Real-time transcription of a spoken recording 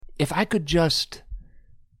If I could just,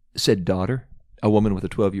 said daughter, a woman with a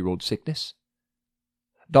 12-year-old sickness.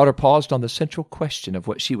 Daughter paused on the central question of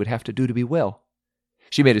what she would have to do to be well.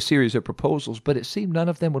 She made a series of proposals, but it seemed none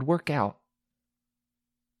of them would work out.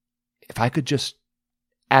 If I could just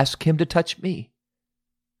ask him to touch me,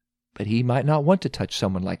 but he might not want to touch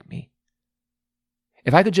someone like me.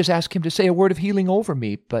 If I could just ask him to say a word of healing over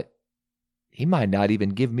me, but he might not even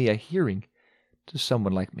give me a hearing to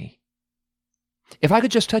someone like me. If I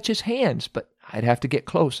could just touch his hands, but I'd have to get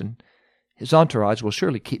close, and his entourage will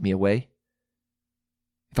surely keep me away.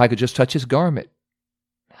 If I could just touch his garment,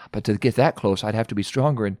 but to get that close, I'd have to be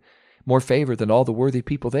stronger and more favored than all the worthy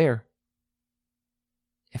people there.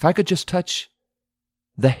 If I could just touch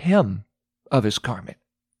the hem of his garment.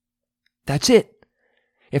 That's it.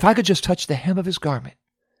 If I could just touch the hem of his garment.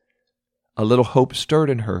 A little hope stirred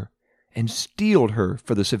in her and steeled her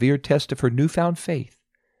for the severe test of her newfound faith.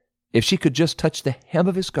 If she could just touch the hem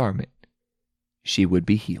of his garment, she would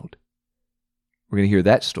be healed. We're going to hear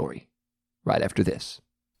that story right after this.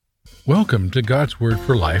 Welcome to God's Word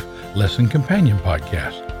for Life Lesson Companion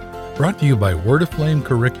Podcast, brought to you by Word of Flame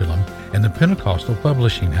Curriculum and the Pentecostal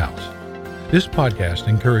Publishing House. This podcast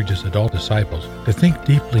encourages adult disciples to think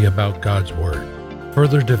deeply about God's Word,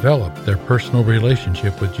 further develop their personal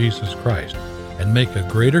relationship with Jesus Christ, and make a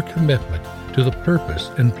greater commitment to the purpose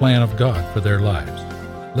and plan of God for their lives.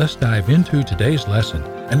 Let's dive into today's lesson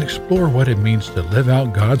and explore what it means to live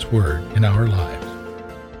out God's Word in our lives.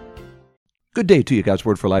 Good day to you, God's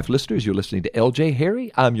Word for Life listeners. You're listening to L.J. Harry.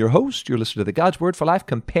 I'm your host. You're listening to the God's Word for Life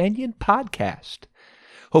Companion Podcast.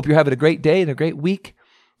 Hope you're having a great day and a great week.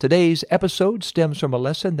 Today's episode stems from a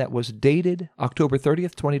lesson that was dated October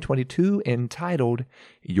 30th, 2022, entitled,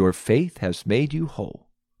 Your Faith Has Made You Whole.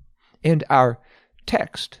 And our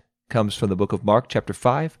text comes from the book of Mark, chapter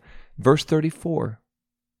 5, verse 34,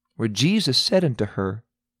 where Jesus said unto her,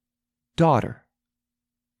 Daughter.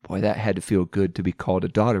 Boy, that had to feel good to be called a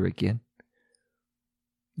daughter again.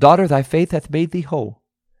 Daughter, thy faith hath made thee whole.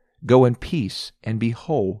 Go in peace and be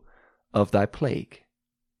whole of thy plague.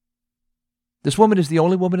 This woman is the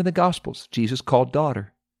only woman in the Gospels Jesus called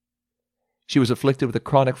daughter. She was afflicted with a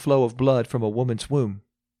chronic flow of blood from a woman's womb.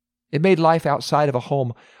 It made life outside of a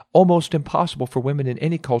home almost impossible for women in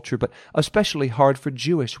any culture, but especially hard for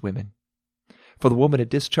Jewish women. For the woman, a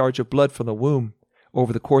discharge of blood from the womb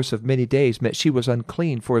over the course of many days meant she was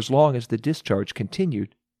unclean for as long as the discharge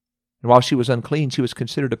continued. And while she was unclean, she was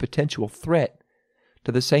considered a potential threat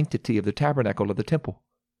to the sanctity of the tabernacle of the temple.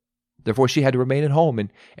 Therefore, she had to remain at home,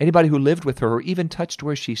 and anybody who lived with her or even touched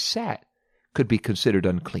where she sat could be considered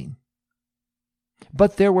unclean.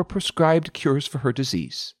 But there were prescribed cures for her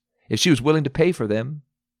disease. If she was willing to pay for them,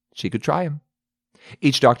 she could try them.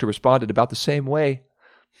 Each doctor responded about the same way.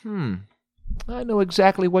 I know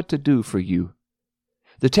exactly what to do for you.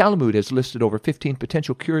 The Talmud has listed over 15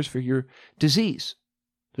 potential cures for your disease.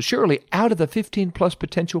 So surely out of the 15-plus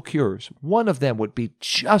potential cures, one of them would be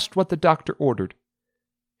just what the doctor ordered.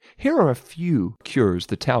 Here are a few cures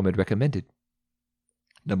the Talmud recommended.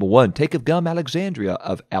 Number 1, take of gum Alexandria,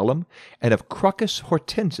 of alum, and of Crocus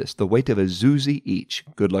hortensis, the weight of a zuzi each.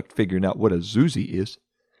 Good luck figuring out what a zuzi is.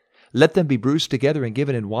 Let them be bruised together and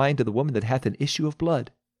given in wine to the woman that hath an issue of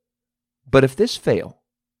blood. But if this fail,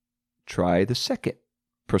 try the second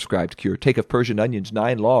prescribed cure. Take of Persian onions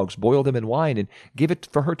 9 logs, boil them in wine, and give it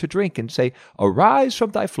for her to drink, and say, Arise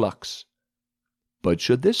from thy flux. But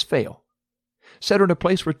should this fail, set her in a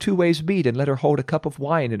place where 2 ways meet, and let her hold a cup of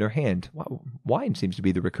wine in her hand. Well, wine seems to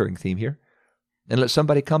be the recurring theme here. And let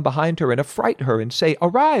somebody come behind her and affright her, and say,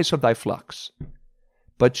 Arise from thy flux.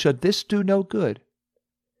 But should this do no good,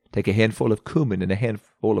 take a handful of cumin, and a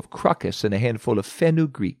handful of crocus, and a handful of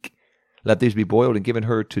fenugreek. Let these be boiled and given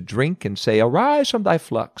her to drink, and say, Arise from thy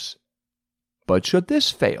flux. But should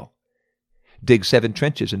this fail, dig 7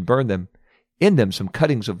 trenches and burn them, in them some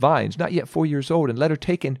cuttings of vines, not yet 4 years old, and let her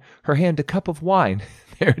take in her hand a cup of wine.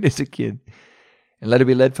 There it is again. And let her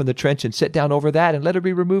be led from the trench, and set down over that, and let her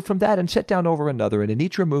be removed from that, and set down over another, and in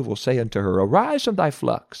each removal say unto her, Arise from thy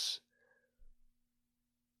flux.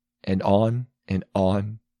 And on, and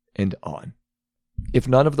on, and on. If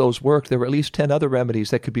none of those work, there were at least 10 other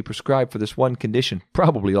remedies that could be prescribed for this one condition,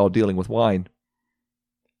 probably all dealing with wine.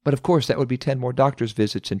 But of course, that would be 10 more doctor's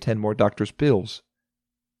visits and 10 more doctor's bills.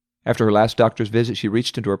 After her last doctor's visit, she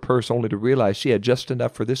reached into her purse only to realize she had just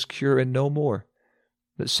enough for this cure and no more.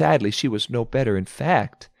 But sadly, she was no better. In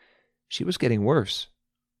fact, she was getting worse.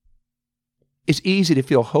 It's easy to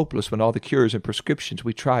feel hopeless when all the cures and prescriptions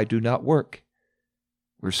we try do not work.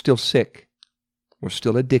 We're still sick. We're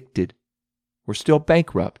still addicted. We're still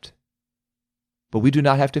bankrupt. But we do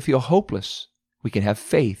not have to feel hopeless. We can have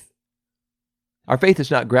faith. Our faith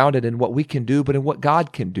is not grounded in what we can do, but in what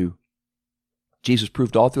God can do. Jesus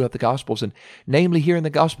proved all throughout the Gospels, and namely here in the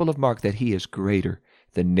Gospel of Mark, that He is greater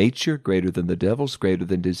than nature, greater than the devils, greater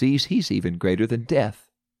than disease. He's even greater than death.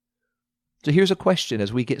 So here's a question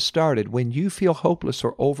as we get started. When you feel hopeless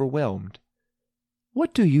or overwhelmed,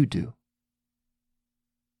 what do you do?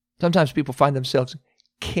 Sometimes people find themselves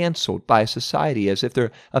canceled by society as if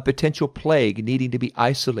they're a potential plague needing to be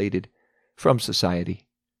isolated from society.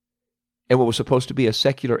 In what was supposed to be a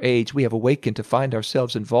secular age, we have awakened to find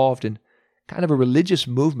ourselves involved in kind of a religious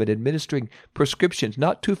movement administering prescriptions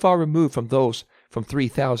not too far removed from those from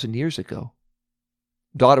 3,000 years ago.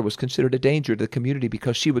 Daughter was considered a danger to the community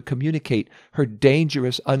because she would communicate her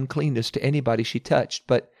dangerous uncleanness to anybody she touched.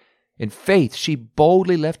 But in faith, she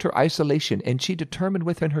boldly left her isolation, and she determined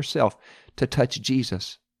within herself to touch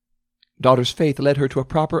Jesus. Daughter's faith led her to a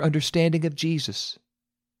proper understanding of Jesus.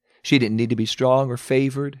 She didn't need to be strong or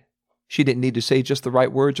favored. She didn't need to say just the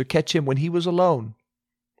right words or catch Him when He was alone.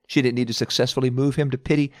 She didn't need to successfully move Him to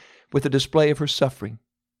pity with a display of her suffering.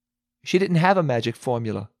 She didn't have a magic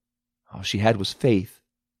formula. All she had was faith,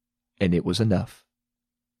 and it was enough.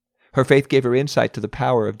 Her faith gave her insight to the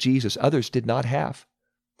power of Jesus others did not have.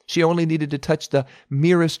 She only needed to touch the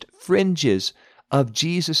merest fringes of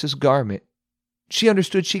Jesus' garment. She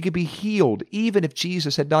understood she could be healed even if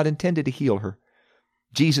Jesus had not intended to heal her.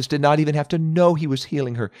 Jesus did not even have to know He was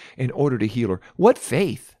healing her in order to heal her. What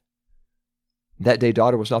faith! That day,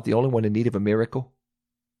 daughter was not the only one in need of a miracle.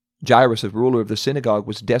 Jairus, the ruler of the synagogue,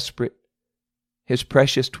 was desperate. His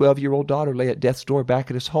precious 12-year-old daughter lay at death's door back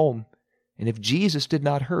at his home, and if Jesus did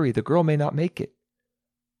not hurry, the girl may not make it.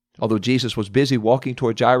 Although Jesus was busy walking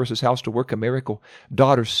toward Jairus' house to work a miracle,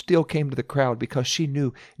 daughter still came to the crowd because she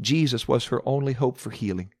knew Jesus was her only hope for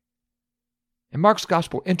healing. And Mark's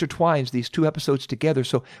gospel intertwines these two episodes together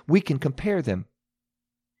so we can compare them.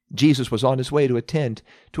 Jesus was on his way to attend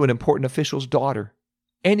to an important official's daughter.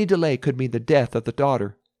 Any delay could mean the death of the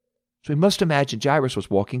daughter. So we must imagine Jairus was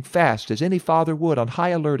walking fast, as any father would, on high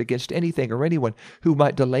alert against anything or anyone who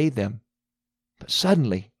might delay them. But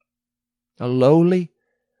suddenly, a lowly,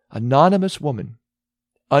 anonymous woman,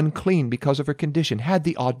 unclean because of her condition, had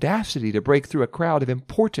the audacity to break through a crowd of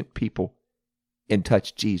important people and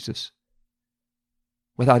touch Jesus.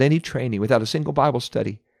 Without any training, without a single Bible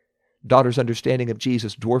study, daughter's understanding of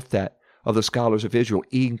Jesus dwarfed that of the scholars of Israel,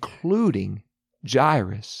 including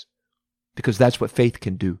Jairus, because that's what faith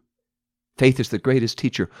can do. Faith is the greatest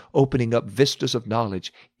teacher, opening up vistas of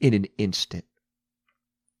knowledge in an instant.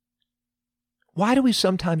 Why do we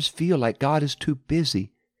sometimes feel like God is too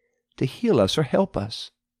busy to heal us or help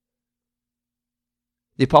us?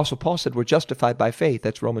 The Apostle Paul said we're justified by faith.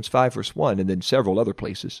 That's Romans 5, verse 1, and then several other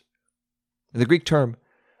places. The Greek term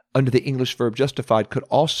under the English verb justified could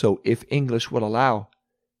also, if English will allow,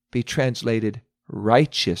 be translated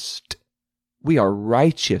righteous. We are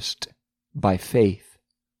righteous by faith.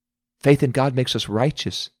 Faith in God makes us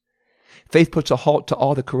righteous. Faith puts a halt to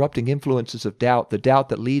all the corrupting influences of doubt, the doubt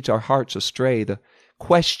that leads our hearts astray, the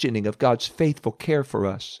questioning of God's faithful care for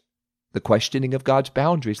us, the questioning of God's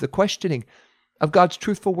boundaries, the questioning of God's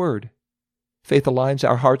truthful word. Faith aligns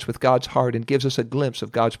our hearts with God's heart and gives us a glimpse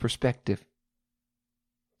of God's perspective.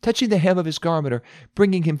 Touching the hem of His garment or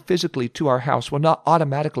bringing Him physically to our house will not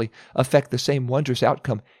automatically affect the same wondrous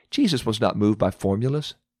outcome. Jesus was not moved by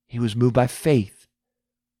formulas. He was moved by faith.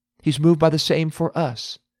 He's moved by the same for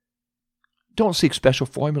us. Don't seek special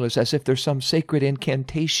formulas as if there's some sacred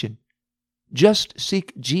incantation. Just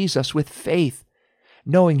seek Jesus with faith,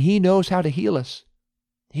 knowing He knows how to heal us.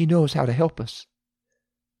 He knows how to help us.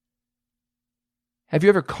 Have you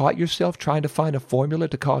ever caught yourself trying to find a formula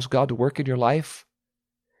to cause God to work in your life?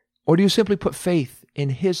 Or do you simply put faith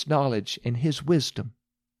in His knowledge and His wisdom?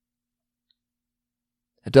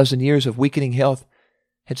 A dozen years of weakening health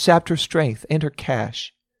had sapped her strength and her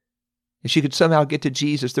cash. If she could somehow get to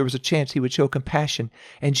Jesus, there was a chance He would show compassion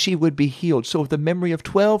and she would be healed. So with the memory of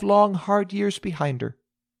 12 long, hard years behind her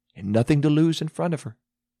and nothing to lose in front of her,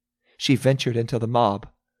 she ventured into the mob.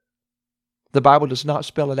 The Bible does not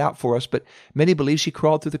spell it out for us, but many believe she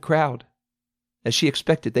crawled through the crowd. As she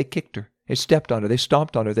expected, they kicked her. They stepped on her. They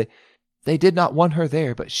stomped on her. They did not want her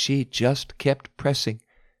there, but she just kept pressing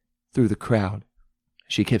through the crowd.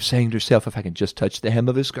 She kept saying to herself, if I can just touch the hem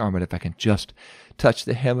of His garment, if I can just touch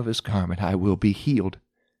the hem of His garment, I will be healed.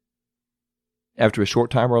 After a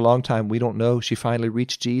short time or a long time, we don't know, she finally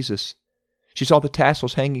reached Jesus. She saw the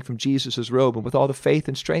tassels hanging from Jesus' robe, and with all the faith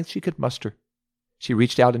and strength she could muster, she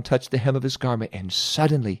reached out and touched the hem of His garment, and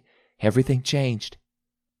suddenly everything changed.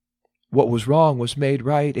 What was wrong was made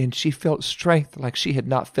right, and she felt strength like she had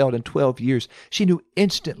not felt in 12 years. She knew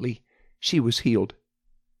instantly she was healed.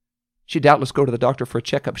 She'd doubtless go to the doctor for a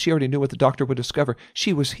checkup. She already knew what the doctor would discover.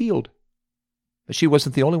 She was healed. But she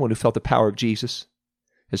wasn't the only one who felt the power of Jesus.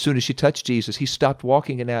 As soon as she touched Jesus, he stopped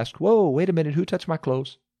walking and asked, "Whoa, wait a minute, who touched my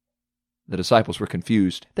clothes?" The disciples were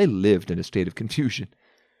confused. They lived in a state of confusion.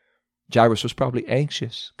 Jairus was probably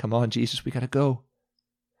anxious. "Come on, Jesus, we got to go."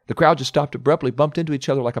 The crowd just stopped abruptly, bumped into each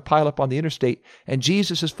other like a pileup on the interstate, and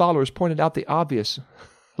Jesus' followers pointed out the obvious.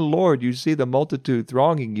 "Lord, you see the multitude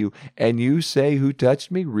thronging you, and you say, 'Who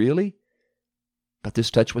touched me?' Really?" But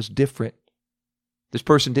this touch was different. This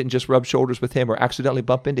person didn't just rub shoulders with him or accidentally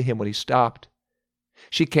bump into him when he stopped.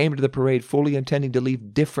 She came to the parade fully intending to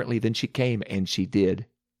leave differently than she came, and she did.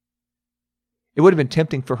 It would have been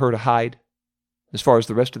tempting for her to hide. As far as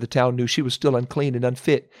the rest of the town knew, she was still unclean and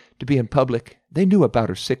unfit to be in public. They knew about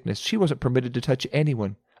her sickness. She wasn't permitted to touch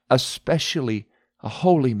anyone, especially a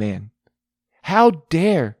holy man. How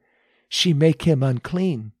dare she make him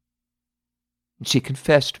unclean? And she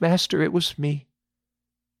confessed, "Master, it was me."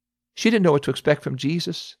 She didn't know what to expect from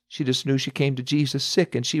Jesus. She just knew she came to Jesus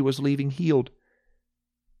sick and she was leaving healed.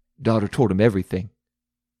 Daughter told him everything.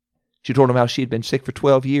 She told him how she had been sick for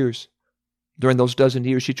 12 years. During those dozen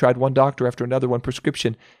years, she tried one doctor after another, one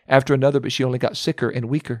prescription after another, but she only got sicker and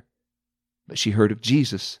weaker. But she heard of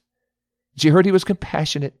Jesus. She heard he was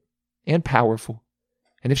compassionate and powerful.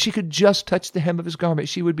 And if she could just touch the hem of his garment,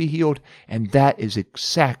 she would be healed. And that is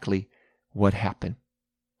exactly what happened.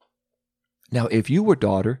 Now, if you were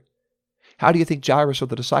daughter, how do you think Jairus or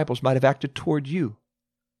the disciples might have acted toward you?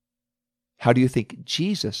 How do you think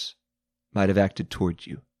Jesus might have acted toward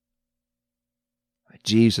you?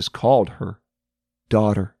 Jesus called her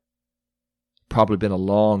daughter. Probably been a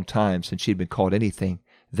long time since she'd been called anything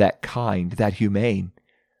that kind, that humane.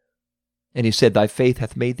 And he said, "Thy faith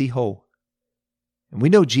hath made thee whole." And we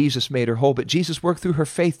know Jesus made her whole, but Jesus worked through her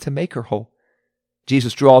faith to make her whole.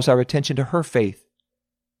 Jesus draws our attention to her faith,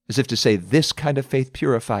 as if to say, this kind of faith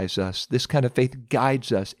purifies us. This kind of faith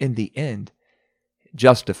guides us. In the end, it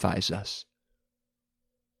justifies us.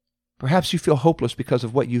 Perhaps you feel hopeless because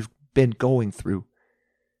of what you've been going through.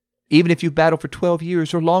 Even if you've battled for 12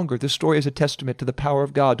 years or longer, this story is a testament to the power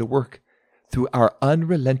of God to work through our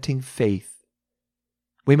unrelenting faith.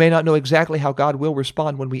 We may not know exactly how God will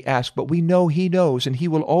respond when we ask, but we know He knows, and He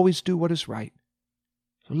will always do what is right.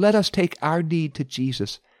 So let us take our need to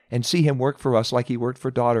Jesus and see Him work for us like He worked for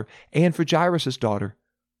daughter and for Jairus' daughter.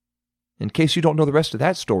 In case you don't know the rest of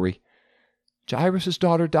that story, Jairus'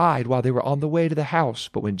 daughter died while they were on the way to the house,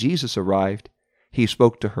 but when Jesus arrived, He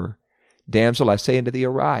spoke to her, "Damsel, I say unto thee,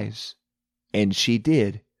 arise." And she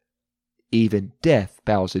did. Even death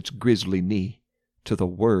bows its grisly knee to the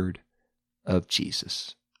word of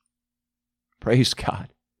Jesus. Praise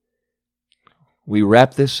God. We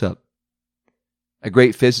wrap this up. A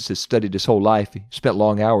great physicist studied his whole life. He spent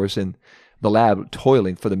long hours in the lab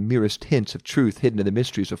toiling for the merest hints of truth hidden in the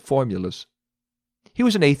mysteries of formulas. He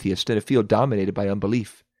was an atheist in a field dominated by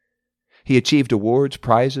unbelief. He achieved awards,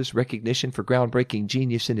 prizes, recognition for groundbreaking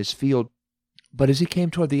genius in his field. But as he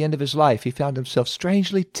came toward the end of his life, he found himself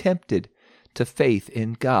strangely tempted to faith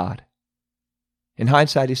in God. In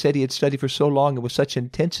hindsight, he said he had studied for so long and with such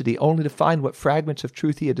intensity only to find what fragments of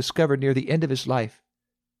truth he had discovered near the end of his life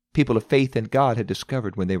people of faith in God had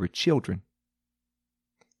discovered when they were children.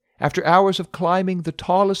 After hours of climbing the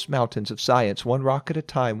tallest mountains of science, one rock at a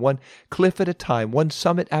time, one cliff at a time, one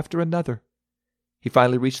summit after another, he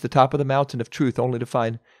finally reached the top of the mountain of truth only to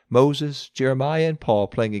find Moses, Jeremiah, and Paul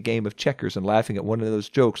playing a game of checkers and laughing at one of those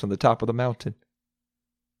jokes on the top of the mountain.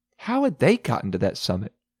 How had they gotten to that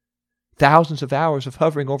summit? Thousands of hours of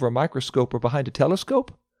hovering over a microscope or behind a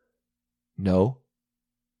telescope? No.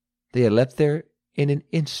 They had leapt there in an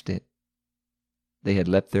instant. They had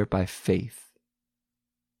leapt there by faith.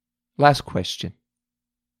 Last question.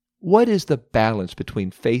 What is the balance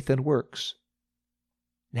between faith and works?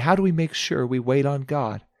 And how do we make sure we wait on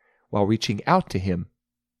God while reaching out to Him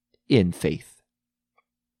in faith?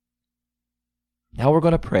 Now we're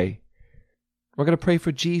going to pray. We're going to pray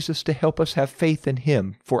for Jesus to help us have faith in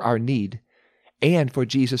Him for our need, and for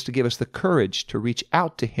Jesus to give us the courage to reach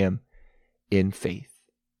out to Him in faith.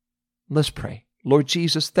 Let's pray. Lord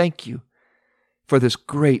Jesus, thank You for this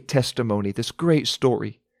great testimony, this great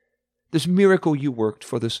story, this miracle You worked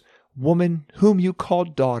for this woman whom You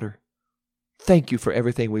called daughter. Thank You for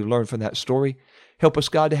everything we've learned from that story. Help us,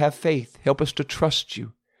 God, to have faith. Help us to trust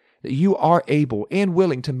You, that You are able and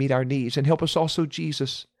willing to meet our needs. And help us also,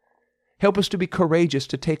 Jesus, help us to be courageous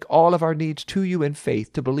to take all of our needs to You in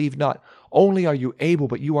faith, to believe not only are You able,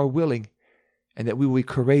 but You are willing, and that we will be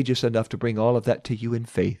courageous enough to bring all of that to You in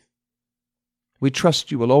faith. We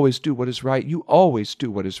trust You will always do what is right. You always do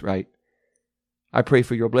what is right. I pray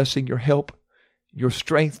for Your blessing, Your help, your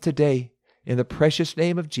strength today. In the precious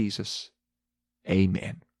name of Jesus,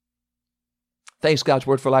 amen. Thanks, God's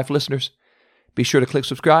Word for Life listeners. Be sure to click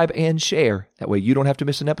subscribe and share. That way you don't have to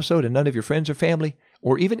miss an episode, and none of your friends or family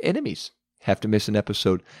or even enemies have to miss an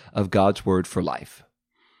episode of God's Word for Life.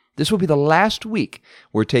 This will be the last week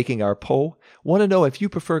we're taking our poll. Want to know if you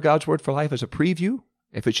prefer God's Word for Life as a preview,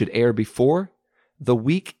 if it should air before the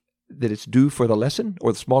week that it's due for the lesson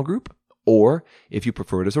or the small group, or if you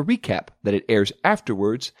prefer it as a recap, that it airs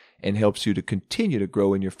afterwards and helps you to continue to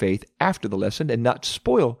grow in your faith after the lesson and not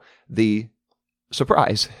spoil the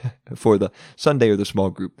surprise for the Sunday or the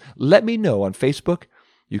small group. Let me know on Facebook.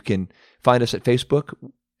 You can find us at Facebook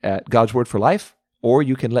at God's Word for Life, or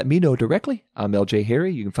you can let me know directly. I'm LJ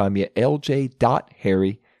Harry. You can find me at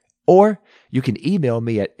lj.harry, or you can email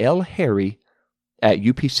me at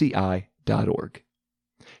lharry@upci.org.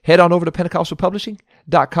 Head on over to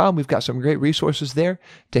PentecostalPublishing.com. We've got some great resources there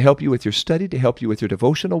to help you with your study, to help you with your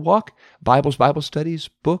devotional walk, Bibles, Bible studies,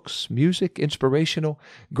 books, music, inspirational,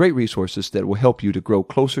 great resources that will help you to grow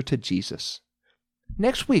closer to Jesus.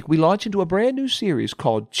 Next week, we launch into a brand new series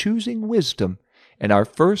called Choosing Wisdom, and our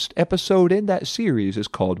first episode in that series is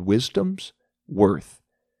called Wisdom's Worth.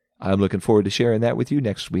 I'm looking forward to sharing that with you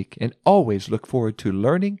next week, and always look forward to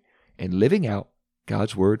learning and living out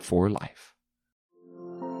God's Word for Life.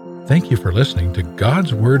 Thank you for listening to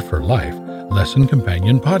God's Word for Life Lesson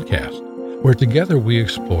Companion Podcast, where together we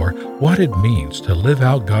explore what it means to live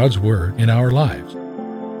out God's Word in our lives.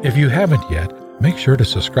 If you haven't yet, make sure to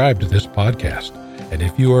subscribe to this podcast. And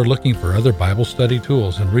if you are looking for other Bible study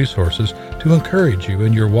tools and resources to encourage you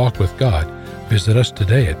in your walk with God, visit us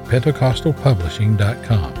today at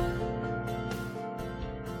PentecostalPublishing.com.